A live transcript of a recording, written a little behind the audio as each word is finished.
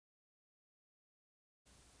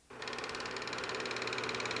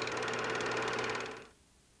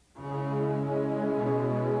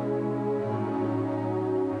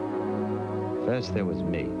First there was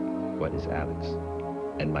me, what is Alex,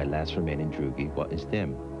 and my last remaining droogie, what is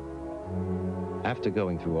Dim. After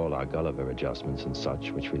going through all our Gulliver adjustments and such,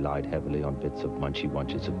 which relied heavily on bits of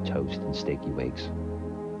munchy-wunches of toast and steaky wakes,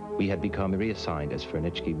 we had become reassigned as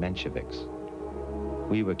Furnichke Mensheviks.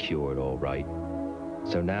 We were cured all right.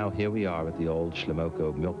 So now here we are at the old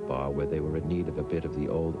Schlemoko milk bar where they were in need of a bit of the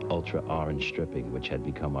old ultra-orange stripping which had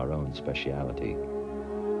become our own speciality.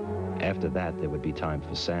 After that, there would be time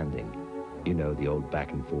for sanding. You know, the old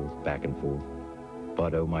back and forth, back and forth.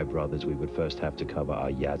 But, oh, my brothers, we would first have to cover our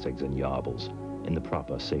yazigs and yarbles in the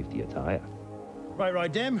proper safety attire.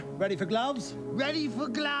 Right, Dim. Ready for gloves? Ready for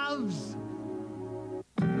gloves!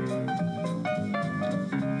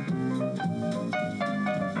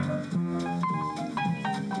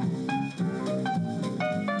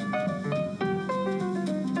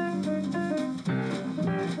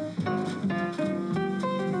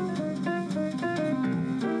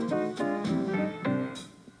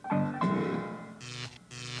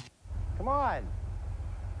 Come on.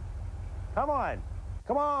 Come on.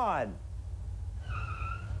 Come on.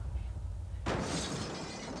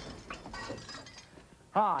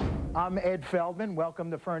 Hi, I'm Ed Feldman.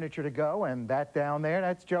 Welcome to Furniture to Go, and that down there,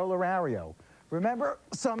 that's Joe Lorario. Remember,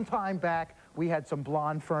 some time back, we had some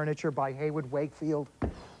blonde furniture by Haywood Wakefield?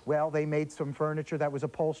 Well, they made some furniture that was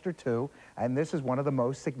upholstered too, and this is one of the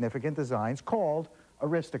most significant designs called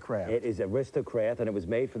Aristocrat. It is Aristocrat, and it was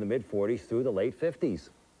made from the mid-40s through the late 50s.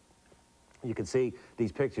 You can see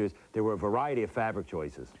these pictures. There were a variety of fabric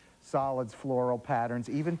choices. Solids, floral patterns,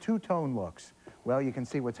 even two-tone looks. Well, you can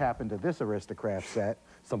see what's happened to this Aristocrat set.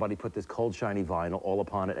 Somebody put this cold, shiny vinyl all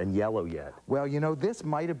upon it, and yellow yet. Well, you know, this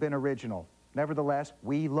might have been original. Nevertheless,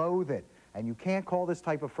 we loathe it. And you can't call this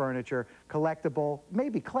type of furniture collectible,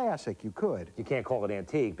 maybe classic, you could. You can't call it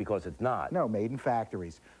antique because it's not. No, made in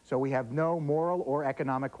factories. So we have no moral or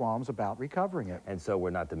economic qualms about recovering it. And so we're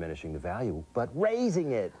not diminishing the value, but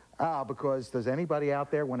raising it. Because does anybody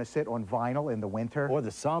out there want to sit on vinyl in the winter? Or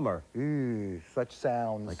the summer. Ooh, such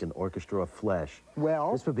sounds. Like an orchestra of flesh.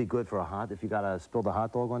 Well, this would be good for a hot, if you got spilled a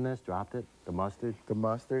hot dog on this, dropped it, the mustard. The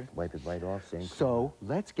mustard. Wipe it right off, same. So,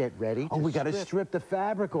 let's get ready to we got to strip the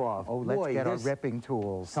fabric off. Oh, let's get our ripping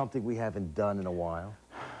tools. Something we haven't done in a while.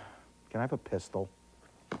 Can I have a pistol?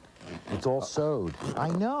 It's all sewed. I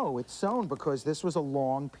know, it's sewn because this was a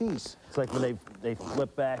long piece. It's like when they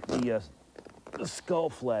flip back the skull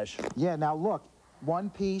flesh. Yeah, now look, one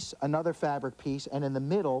piece, another fabric piece, and in the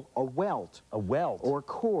middle, a welt. A welt? Or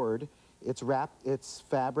cord. It's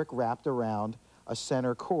fabric wrapped around a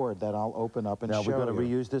center cord that I'll open up and show you. Now, we're going to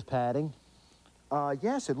reuse this padding?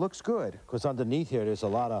 Yes, it looks good. Because underneath here, there's a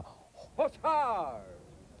lot of... Hotar!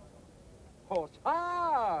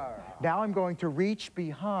 Hotar! Now I'm going to reach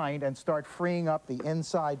behind and start freeing up the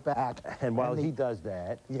inside back. And while he does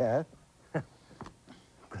that... Yeah?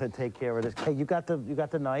 I'm going to take care of this. Hey, you got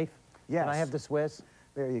the knife? Yes. Can I have the Swiss?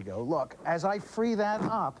 There you go. Look, as I free that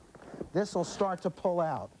up, this will start to pull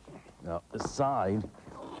out. No, the side.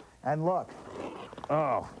 And look.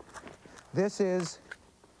 Oh. This is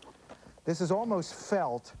almost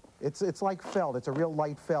felt. It's like felt. It's a real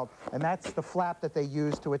light felt. And that's the flap that they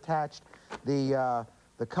use to attach the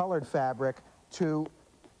colored fabric to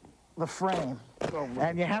the frame. Oh,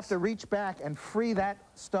 and you have to reach back and free that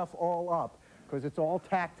stuff all up, because it's all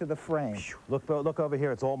tacked to the frame. Look over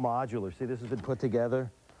here. It's all modular. See, this has been put together.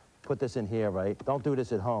 Put this in here, right? Don't do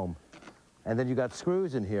this at home. And then you got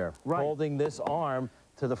screws in here, right, holding this arm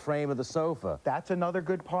to the frame of the sofa. That's another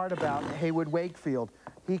good part about Haywood Wakefield.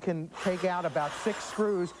 He can take out about 6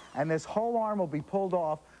 screws, and this whole arm will be pulled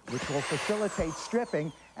off, which will facilitate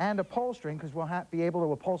stripping and upholstering, because we'll be able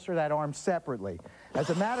to upholster that arm separately. As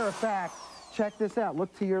a matter of fact, check this out.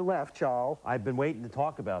 Look to your left, Charles. I've been waiting to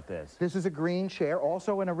talk about this. This is a green chair,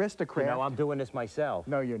 also an Aristocrat. You know, I'm doing this myself.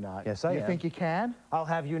 No, you're not. Yes, I am. You think you can? I'll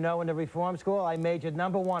have you know, in the reform school, I majored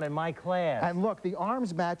 #1 in my class. And look, the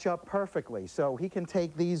arms match up perfectly, so he can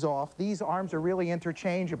take these off. These arms are really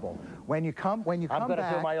interchangeable. When you come I'm going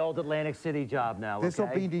back, to do my old Atlantic City job now, this will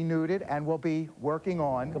be denuded, and we'll be working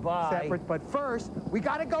on separate. But first, we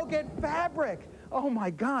got to go get fabric. Oh, my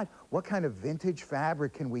God. What kind of vintage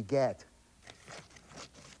fabric can we get?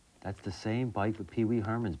 That's the same bike with Pee Wee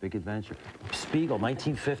Herman's Big Adventure. Spiegel,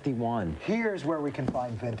 1951. Here's where we can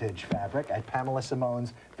find vintage fabric, at Pamela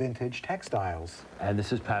Simone's Vintage Textiles. And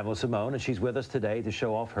this is Pamela Simone, and she's with us today to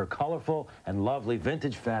show off her colorful and lovely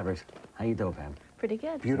vintage fabrics. How you doing, Pam? Pretty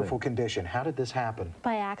good. Beautiful condition. How did this happen?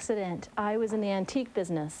 By accident. I was in the antique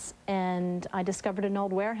business, and I discovered an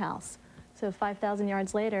old warehouse. So 5,000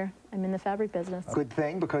 yards later, I'm in the fabric business. Good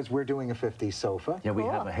thing, because we're doing a 50s sofa. Yeah, we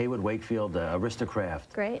Cool. have a Hayward Wakefield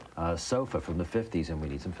Aristocraft Great. sofa from the 50s, and we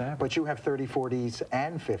need some fabric. But you have 30s, 40s,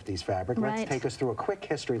 and 50s fabric. Right. Let's take us through a quick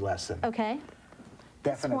history lesson. Okay.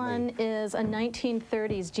 Definitely. This one is a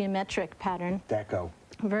 1930s geometric pattern. Deco.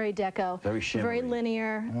 Very deco. Very shimmery. Very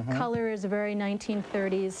linear. Color is very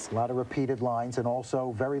 1930s. A lot of repeated lines, and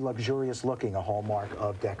also very luxurious looking, a hallmark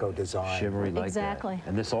of deco design. Shimmery like Exactly. that.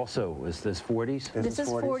 And this also, is this 40s? This is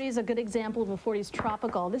 40s, a good example of a 40s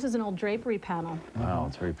tropical. This is an old drapery panel. Wow,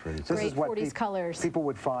 it's very pretty. This Great is what 40s colors. people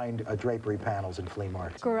would find drapery panels in flea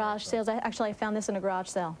markets. Garage sales. I found this in a garage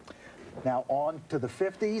sale. Now on to the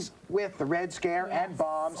 50s with the Red Scare and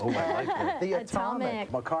bombs. Oh, I like that. The Atomic.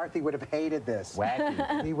 Atomic. McCarthy would have hated this.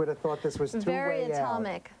 Wacky. He would have thought this was too Very way out.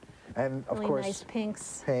 atomic. And of Really course, nice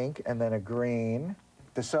pinks. pink, and then a green.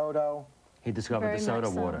 DeSoto. He discovered Very the soda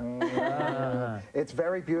much so. water. It's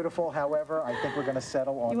very beautiful. However, I think we're going to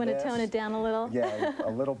settle on You want to this. tone it down a little? Yeah, a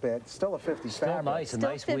little bit. Still a 50s Still fabric. nice, a Still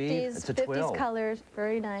nice 50s, weave. It's a 50s twill. colors.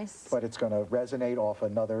 Very nice. But it's going to resonate off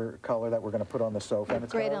another color that we're going to put on the sofa. And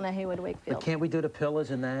it's Great gonna- on a Hayward Wakefield. Can't we do the pillars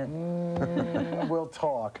in that? We'll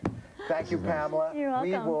talk. Thank you, Pamela. You're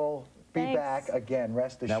We welcome. will be Thanks. back again,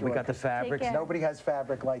 rest Now assured. we got the fabrics. care. Nobody has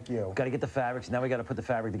fabric like you. Got to get the fabrics. Now we got to put the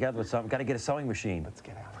fabric together with something. Got to get a sewing machine. Let's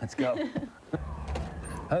get out. Let's go.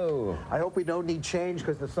 Oh, I hope we don't need change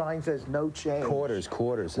because the sign says no change. quarters.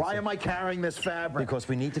 Why am I carrying this fabric? Because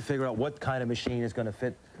we need to figure out what kind of machine is going to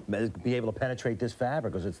fit, be able to penetrate this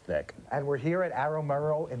fabric because it's thick. And we're here at Arrow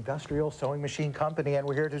Murrow Industrial Sewing Machine Company, and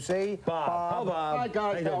we're here to see Bob. Hi,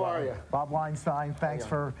 guys. How How are you? Bob Weinstein, thanks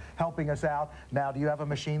for helping us out. Now, do you have a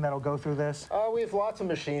machine that'll go through this? We have lots of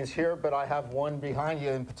machines here, but I have one behind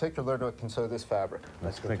you in particular that can sew this fabric.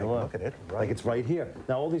 Let's go take take a a look. look at it. Like it's right here.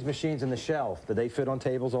 Now all these machines in the shelf, do they fit on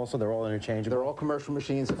tables also? They're all interchangeable? They're all commercial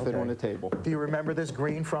machines that fit Okay. on a table. Do you remember this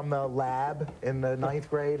green from the lab in the 9th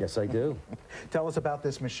grade? Yes, I do. Tell us about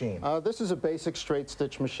this machine. This is a basic straight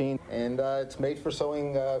stitch machine, and it's made for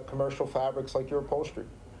sewing commercial fabrics like your upholstery.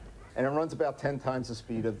 And it runs about 10 times the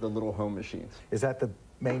speed of the little home machines. Is that the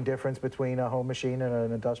main difference between a home machine and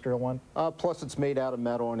an industrial one? Plus, it's made out of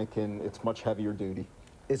metal, and it's much heavier duty.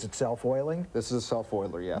 Is it self-oiling? This is a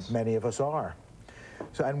self-oiler, yes. Many of us are.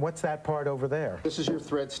 So, and what's that part over there? This is your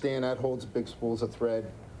thread stand. That holds big spools of thread.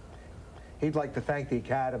 He'd like to thank the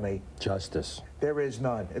Academy. Justice. There is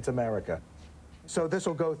none. It's America. So this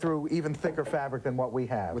will go through even thicker fabric than what we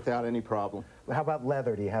have. Without any problem. How about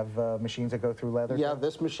leather? Do you have machines that go through leather? Yeah,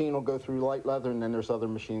 this machine will go through light leather, and then there's other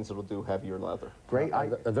machines that will do heavier leather. Great. Are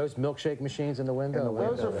those milkshake machines in the window?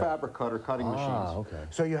 Those are fabric cutter cutting machines. Ah, okay.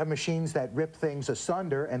 So you have machines that rip things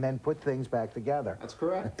asunder and then put things back together. That's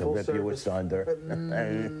correct. They'll rip you service.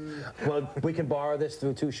 asunder. Well, we can borrow this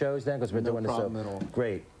through 2 shows then because we're No doing this. problem at all.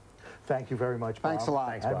 Great. Thank you very much, Bob. Thanks a lot.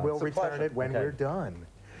 Thanks, And Bob. we'll It's a return pleasure. it when Okay. we're done.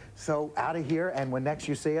 So out of here, and when next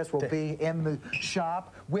you see us, we'll be in the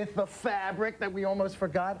shop with the fabric that we almost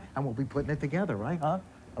forgot, and we'll be putting it together, right, huh?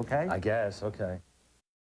 Okay? I guess, okay.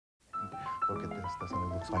 Look at this. Doesn't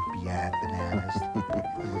it look like bananas?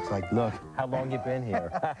 It looks like... Look, how long you been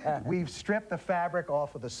here? We've stripped the fabric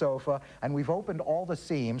off of the sofa, and we've opened all the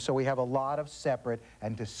seams, so we have a lot of separate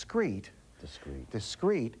and discrete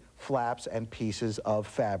flaps and pieces of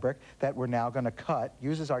fabric that we're now going to cut,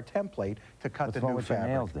 use as our template to cut What's the wrong new with your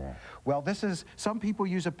fabric. nails there? Well, this is, some people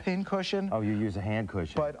use a pin cushion, Oh, you use a hand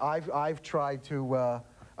cushion. but I've tried to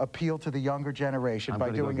appeal to the younger generation I'm by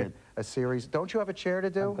gonna go doing get- a series. Don't you have a chair to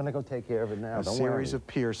do? I'm going to go take care of it now. A Don't series worry. of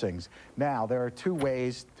piercings. Now, there are 2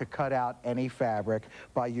 ways to cut out any fabric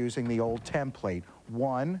by using the old template.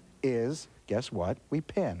 One is, guess what? We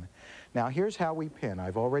pin. Now, here's how we pin.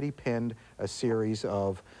 I've already pinned a series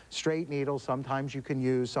of straight needles. Sometimes you can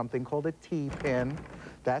use something called a T-pin.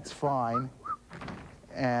 That's fine.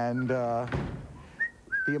 And the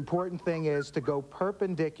important thing is to go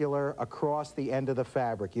perpendicular across the end of the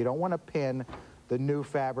fabric. You don't want to pin the new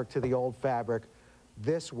fabric to the old fabric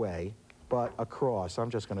this way, but across. I'm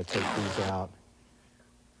just going to take these out.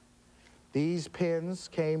 These pins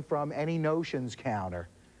came from any Notions counter.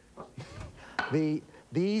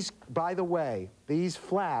 These, by the way, these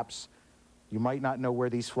flaps, you might not know where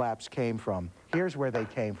these flaps came from. Here's where they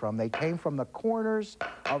came from. They came from the corners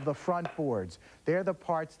of the front boards. They're the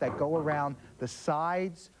parts that go around the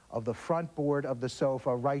sides of the front board of the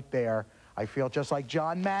sofa right there. I feel just like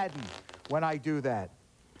John Madden when I do that.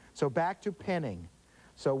 So back to pinning.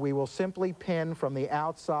 So we will simply pin from the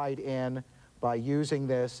outside in by using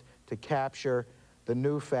this to capture the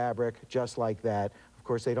new fabric just like that. Of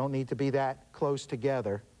course, they don't need to be that close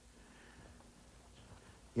together.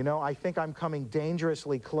 You know, I think I'm coming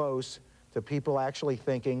dangerously close to people actually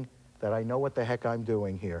thinking that I know what the heck I'm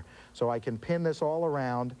doing here. So I can pin this all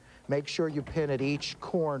around. Make sure you pin at each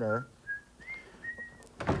corner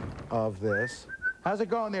of this. How's it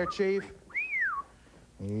going there, Chief?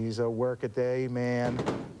 He's a work-a-day man.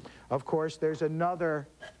 Of course, there's another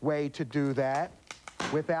way to do that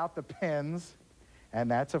without the pins, and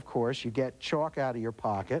that's, of course, you get chalk out of your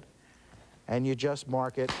pocket, and you just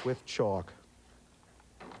mark it with chalk.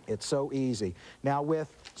 It's so easy. Now,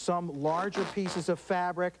 with some larger pieces of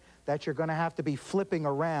fabric that you're going to have to be flipping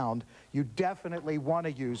around, you definitely want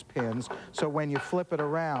to use pins, so when you flip it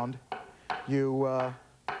around, you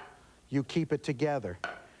keep it together.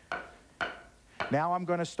 Now I'm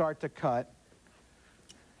going to start to cut.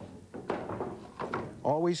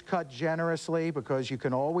 Always cut generously because you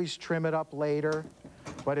can always trim it up later.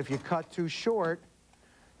 But if you cut too short,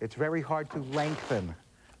 it's very hard to lengthen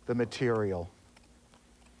the material.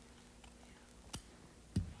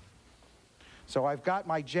 So I've got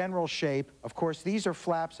my general shape. Of course, these are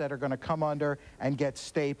flaps that are going to come under and get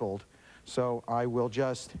stapled. So I will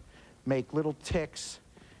just make little ticks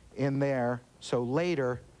in there so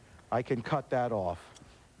later I can cut that off.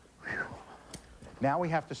 Now we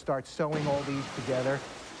have to start sewing all these together.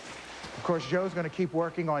 Of course, Joe's going to keep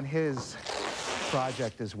working on his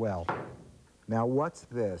project as well. Now, what's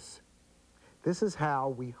this? This is how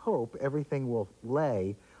we hope everything will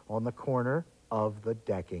lay on the corner of the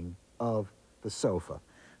decking of the sofa.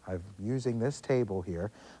 I'm using this table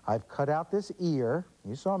here. I've cut out this ear.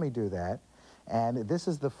 You saw me do that. And this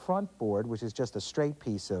is the front board, which is just a straight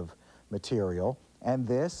piece of material. And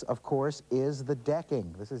this, of course, is the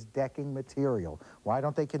decking. This is decking material. Why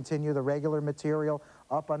don't they continue the regular material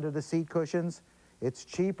up under the seat cushions? It's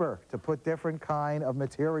cheaper to put different kind of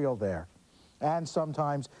material there. And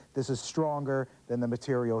sometimes this is stronger than the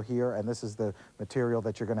material here, and this is the material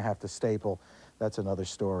that you're going to have to staple. That's another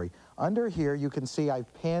story. Under here, you can see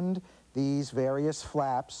I've pinned these various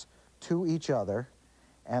flaps to each other.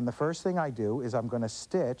 And the first thing I do is I'm going to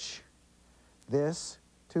stitch this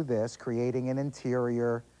to this, creating an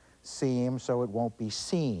interior seam so it won't be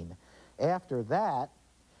seen. After that,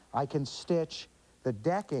 I can stitch the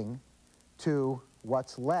decking to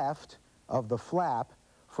what's left of the flap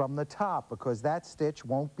from the top, because that stitch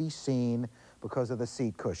won't be seen because of the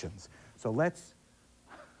seat cushions. So let's...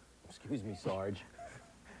 Excuse me, Sarge.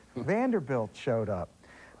 Vanderbilt showed up.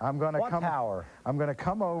 I'm going to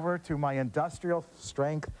come over to my industrial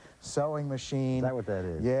strength sewing machine. Is that what that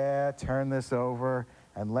is? Yeah, turn this over,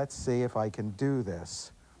 and let's see if I can do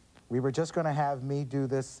this. We were just going to have me do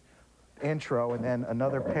this intro, and then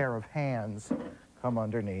another pair of hands come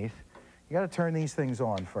underneath. You got to turn these things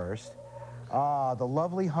on first. Ah, the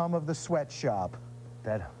lovely hum of the sweatshop.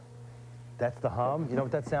 That's the hum? You know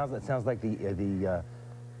what that sounds? That sounds like the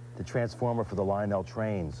transformer for the Lionel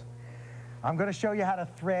trains. I'm going to show you how to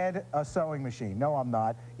thread a sewing machine. No, I'm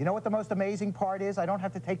not. You know what the most amazing part is? I don't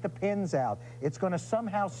have to take the pins out. It's going to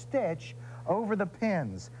somehow stitch over the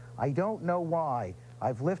pins. I don't know why.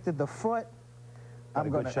 I've lifted the foot. I'm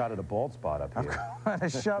going to shot at a bald spot up here. I'm going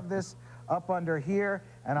to shove this up under here,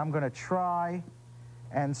 and I'm going to try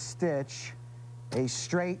and stitch a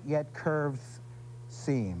straight yet curved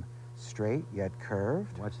seam. Straight yet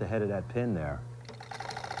curved. Watch the head of that pin there.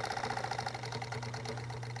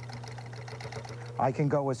 I can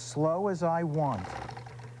go as slow as I want.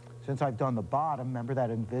 Since I've done the bottom, remember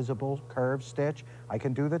that invisible curved stitch? I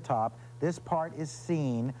can do the top. This part is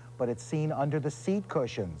seen, but it's seen under the seat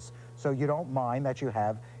cushions. So you don't mind that you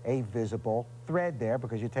have a visible thread there,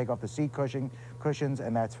 because you take off the seat cushions,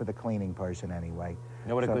 and that's for the cleaning person anyway. You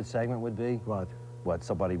know what a good segment would be? What? What,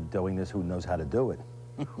 somebody doing this who knows how to do it.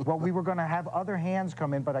 Well, we were going to have other hands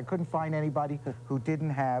come in, but I couldn't find anybody who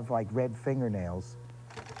didn't have, like, red fingernails.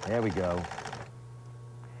 There we go.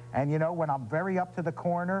 And, you know, when I'm very up to the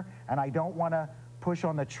corner and I don't want to push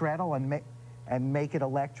on the treadle and make it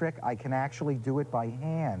electric, I can actually do it by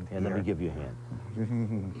hand. And let me give you a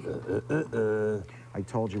hand. I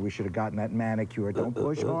told you we should have gotten that manicure. Don't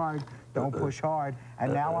push hard. Don't push hard.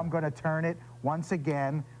 And now I'm going to turn it once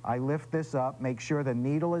again. I lift this up, make sure the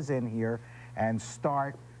needle is in here, and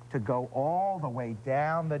start to go all the way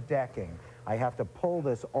down the decking. I have to pull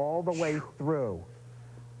this all the way through.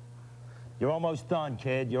 You're almost done,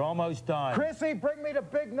 kid. You're almost done. Chrissy, bring me the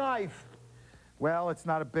big knife. Well, it's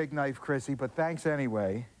not a big knife, Chrissy, but thanks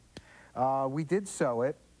anyway. We did sew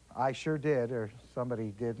it. I sure did, or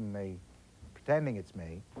somebody did, and they pretending it's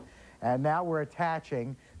me. And now we're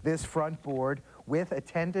attaching this front board with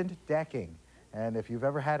attendant decking. And if you've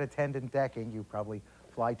ever had attendant decking, you probably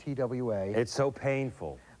fly TWA. It's so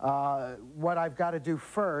painful. What I've got to do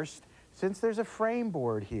first, since there's a frame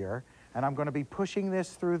board here, and I'm going to be pushing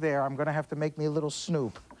this through there, I'm going to have to make me a little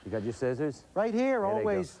snoop. You got your scissors? Right here, There they go.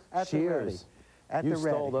 always at the ready. Shears. At You the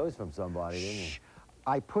ready. stole those from somebody, didn't you?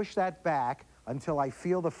 I push that back until I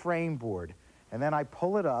feel the frame board, and then I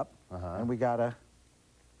pull it up, and we gotta.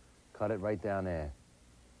 Cut it right down there.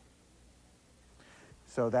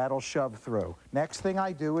 So that'll shove through. Next thing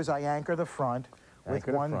I do is I anchor the front with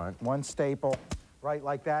Anchor the front. one staple, right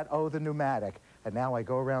like that. Oh, the pneumatic. And now I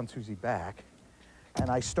go around to the back, and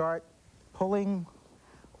I start pulling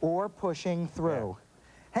or pushing through.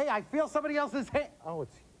 Hey, I feel somebody else's hand. Oh,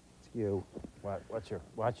 it's you.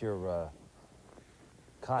 Watch your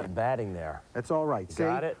cotton batting there. It's all right. You See?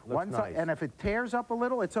 got it? Looks One nice. and if it tears up a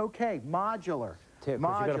little, it's okay. Modular. Because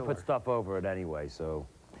you're going to put stuff over it anyway, so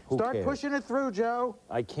who Start cares? pushing it through, Joe.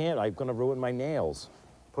 I can't. I'm going to ruin my nails.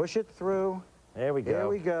 Push it through. There we go. There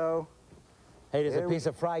we go. Hey, there's There a we- piece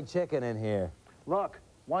of fried chicken in here. Look,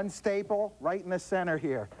 one staple right in the center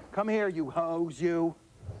here. Come here, you hose, you.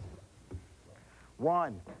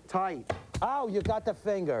 One, tight. Oh, you got the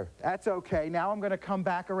finger. That's okay. Now I'm going to come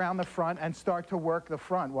back around the front and start to work the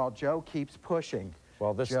front while Joe keeps pushing.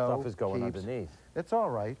 Well, this Joe stuff is going keeps- underneath. It's all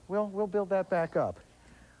right. We'll build that back up.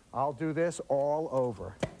 I'll do this all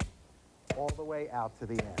over, all the way out to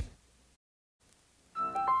the end.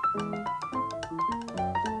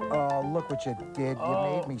 Oh, look what you did. You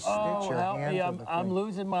made me stitch your hand to the thing.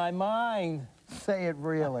 losing my mind. Say it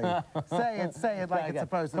really. Say it like it's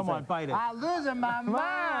supposed to. Come say. on, bite it. I'm losing my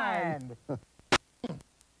mind.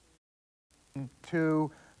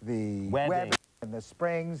 To the Webbing. and the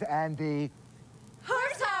springs and the.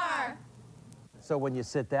 So when you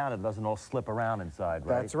sit down, it doesn't all slip around inside,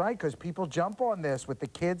 right? That's right, because people jump on this with the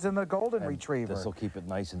kids and the golden retriever. This will keep it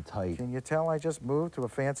nice and tight. Can you tell I just moved to a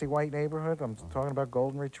fancy white neighborhood? I'm talking about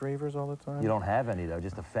golden retrievers all the time. You don't have any, though,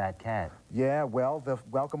 just a fat cat. Yeah, well, the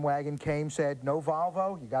welcome wagon came, said, no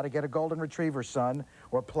Volvo, you got to get a golden retriever, son,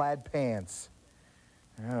 or plaid pants.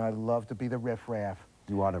 Yeah, I'd love to be the riffraff.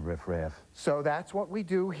 You are a riffraff. So that's what we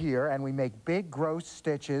do here, and we make big, gross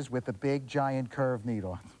stitches with a big, giant curved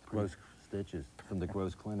needle. Gross stitches from the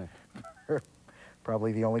Gross Clinic.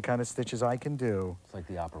 Probably the only kind of stitches I can do. It's like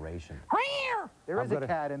the operation. There is a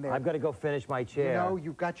cat in there. I've got to go finish my chair. You know,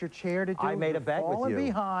 you've got your chair to do. I made a You're bet with falling you.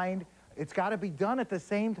 behind. It's got to be done at the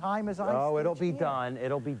same time as I Oh, it'll stitch be in. done.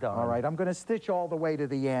 It'll be done. All right, I'm going to stitch all the way to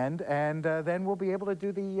the end, and then we'll be able to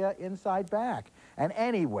do the inside back. And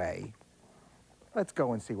anyway, let's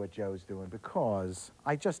go and see what Joe's doing, because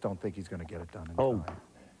I just don't think he's going to get it done in time.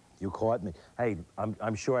 You caught me. Hey,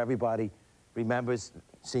 I'm sure everybody remembers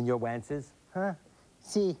Senor Wences. Huh?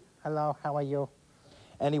 See, hello, how are you?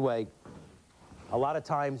 Anyway, a lot of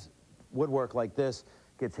times woodwork like this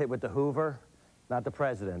gets hit with the Hoover, not the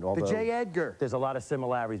president. Although J. Edgar. There's a lot of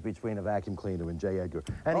similarities between a vacuum cleaner and J. Edgar.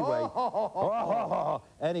 Anyway,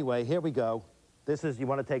 anyway, here we go. This is, you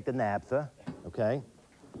want to take the naphtha, okay?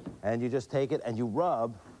 And you just take it and you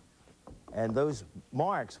rub, and those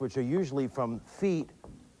marks, which are usually from feet,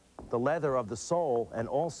 the leather of the sole, and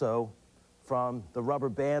also from the rubber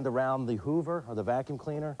band around the Hoover or the vacuum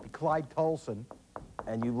cleaner. Clyde Tolson.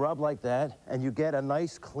 And you rub like that, and you get a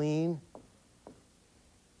nice, clean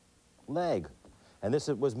leg. And this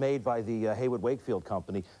was made by the Haywood Wakefield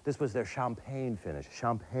Company. This was their champagne finish,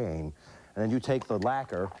 champagne. And then you take the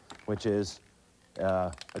lacquer, which is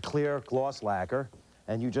a clear gloss lacquer,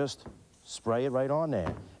 and you just spray it right on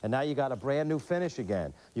there. And now you got a brand new finish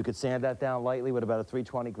again. You could sand that down lightly with about a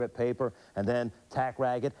 320 grit paper, and then tack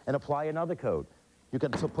rag it and apply another coat. You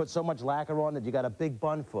can put so much lacquer on that you got a big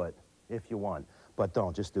bun foot if you want. But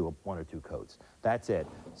don't, just do one or two coats. That's it.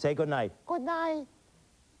 Say good night. Good night.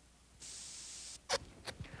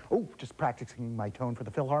 Oh, just practicing my tone for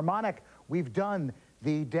the Philharmonic. We've done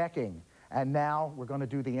the decking, and now we're going to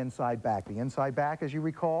do the inside back. The inside back, as you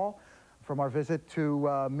recall, from our visit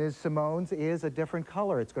to Ms. Simone's, is a different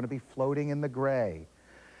color. It's going to be floating in the gray,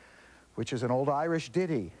 which is an old Irish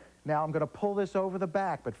ditty. Now I'm going to pull this over the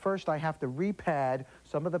back, but first I have to repad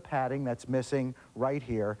some of the padding that's missing right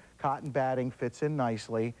here. Cotton batting fits in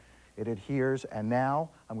nicely. It adheres, and now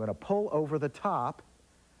I'm going to pull over the top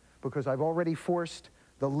because I've already forced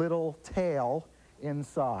the little tail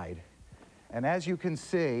inside. And as you can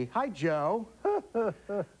see, hi Joe,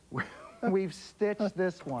 we've stitched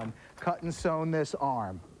this one, cut and sewn this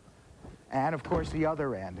arm. And of course the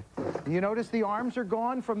other end. You notice the arms are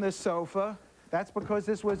gone from this sofa. That's because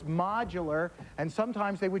this was modular, and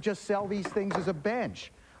sometimes they would just sell these things as a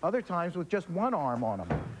bench. Other times with just one arm on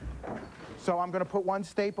them. So I'm going to put one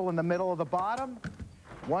staple in the middle of the bottom,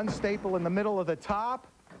 one staple in the middle of the top,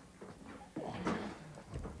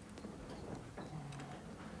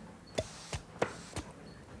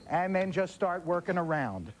 and then just start working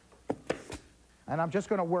around. And I'm just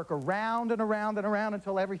going to work around and around and around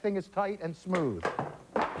until everything is tight and smooth.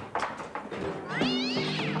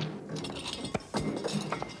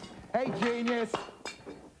 Hey, genius.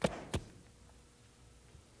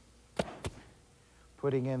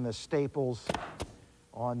 Putting in the staples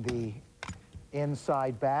on the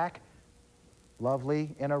inside back.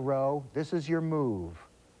 Lovely, in a row. This is your move.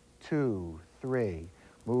 2, 3.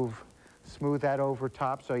 Move, smooth that over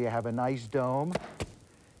top so you have a nice dome.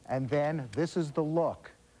 And then this is the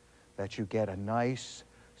look that you get a nice,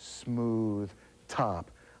 smooth top.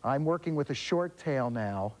 I'm working with a short tail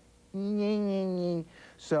now,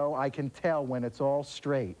 so I can tell when it's all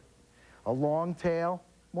straight. A long tail,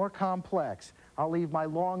 more complex. I'll leave my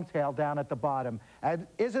long tail down at the bottom. And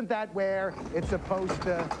isn't that where it's supposed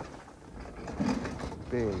to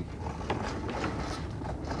be?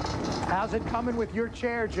 How's it coming with your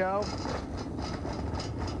chair, Joe?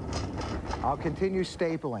 I'll continue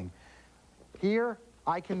stapling. Here,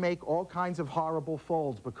 I can make all kinds of horrible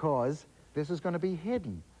folds because this is going to be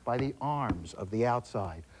hidden by the arms of the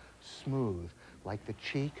outside. Smooth, like the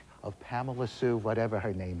cheek of Pamela Sue, whatever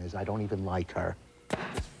her name is. I don't even like her.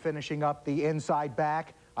 Just finishing up the inside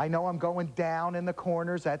back. I know I'm going down in the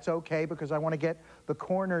corners. That's okay because I want to get the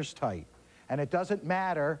corners tight. And it doesn't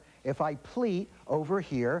matter if I pleat over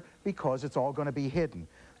here because it's all going to be hidden.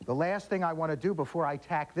 The last thing I want to do before I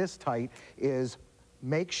tack this tight is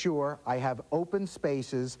make sure I have open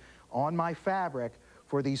spaces on my fabric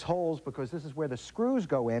for these holes because this is where the screws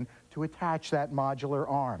go in to attach that modular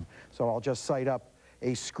arm. So I'll just sight up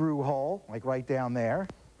a screw hole, like right down there.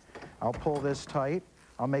 I'll pull this tight.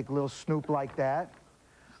 I'll make a little snoop like that,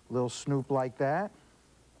 little snoop like that,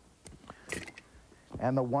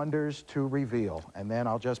 and the wonders to reveal. And then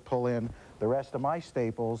I'll just pull in the rest of my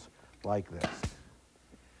staples like this.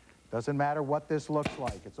 Doesn't matter what this looks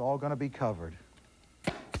like. It's all going to be covered.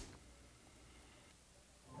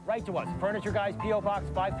 Write to us, Furniture Guys, P.O. Box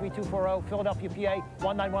 53240, Philadelphia, PA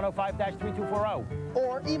 19105-3240.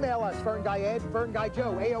 Or email us, FernGuyEd,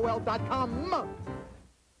 FernGuyJoe, AOL.com.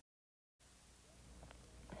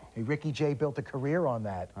 Hey, Ricky Jay built a career on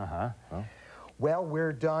that. Well,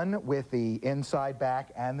 we're done with the inside, back,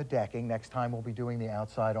 and the decking. Next time we'll be doing the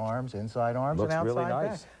outside arms, inside arms, Looks and outside really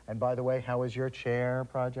back. nice. And by the way, how is your chair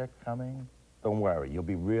project coming? Don't worry, you'll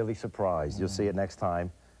be really surprised. You'll see it next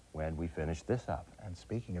time when we finish this up. And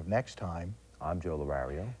speaking of next time, I'm Joe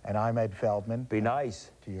Lorario. and I'm Ed Feldman. Be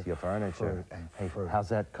nice to your furniture. fruit and Hey, fruit. how's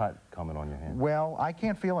that cut coming on your hand? Well, I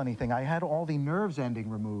can't feel anything. I had all the nerves ending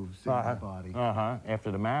removed in my body.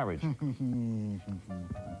 After the marriage.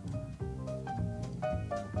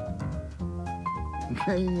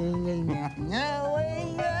 No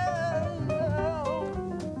way, no.